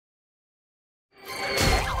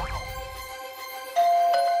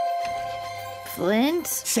Flint?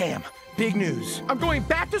 Sam, big news. I'm going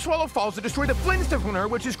back to Swallow Falls to destroy the Flint stiffener,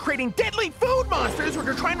 which is creating deadly food monsters which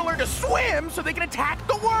are trying to learn to swim so they can attack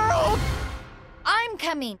the world. I'm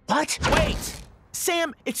coming. What? Wait.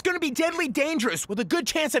 Sam, it's gonna be deadly dangerous with a good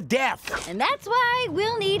chance of death. And that's why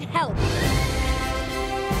we'll need help.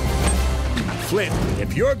 Flint,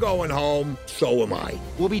 if you're going home, so am I.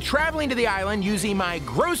 We'll be traveling to the island using my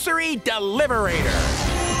grocery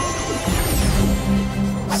deliverator.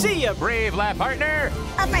 See ya, brave lab partner.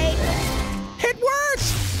 Afraid. It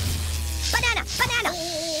works! Banana, banana.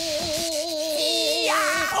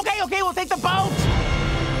 Yeah. Okay, we'll take the boat.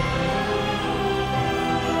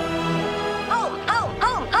 Home, home,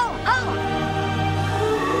 home, home, home.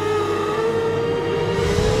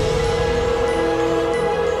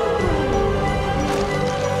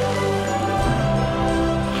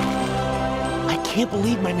 I can't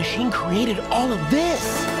believe my machine created all of this.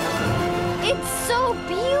 It's so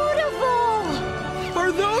beautiful.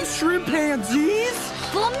 Are those shrimpanzees?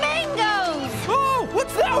 Flamingos! Oh,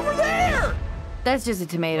 what's that over there? That's just a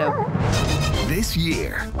tomato. This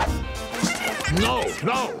year. No.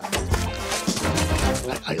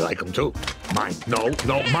 I like them too. Mine. No,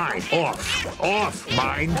 mine. Off.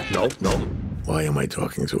 Mine. No. Why am I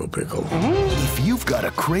talking to a pickle? If you've got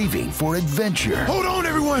a craving for adventure. Hold on,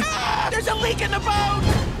 everyone. Ah, there's a leak in the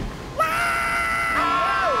boat.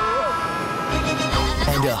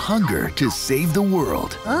 And a hunger to save the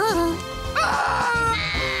world.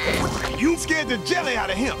 You scared the jelly out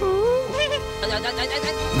of him.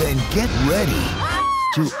 Then get ready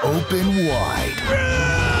to open wide.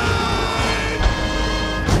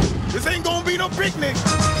 This ain't gonna be no picnic.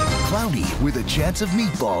 Cloudy with a chance of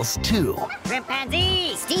meatballs, too.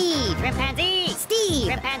 Shrimpanzee, Steve. Shrimpanzee, Steve.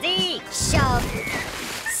 Shrimpanzee, shove.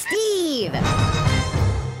 Steve.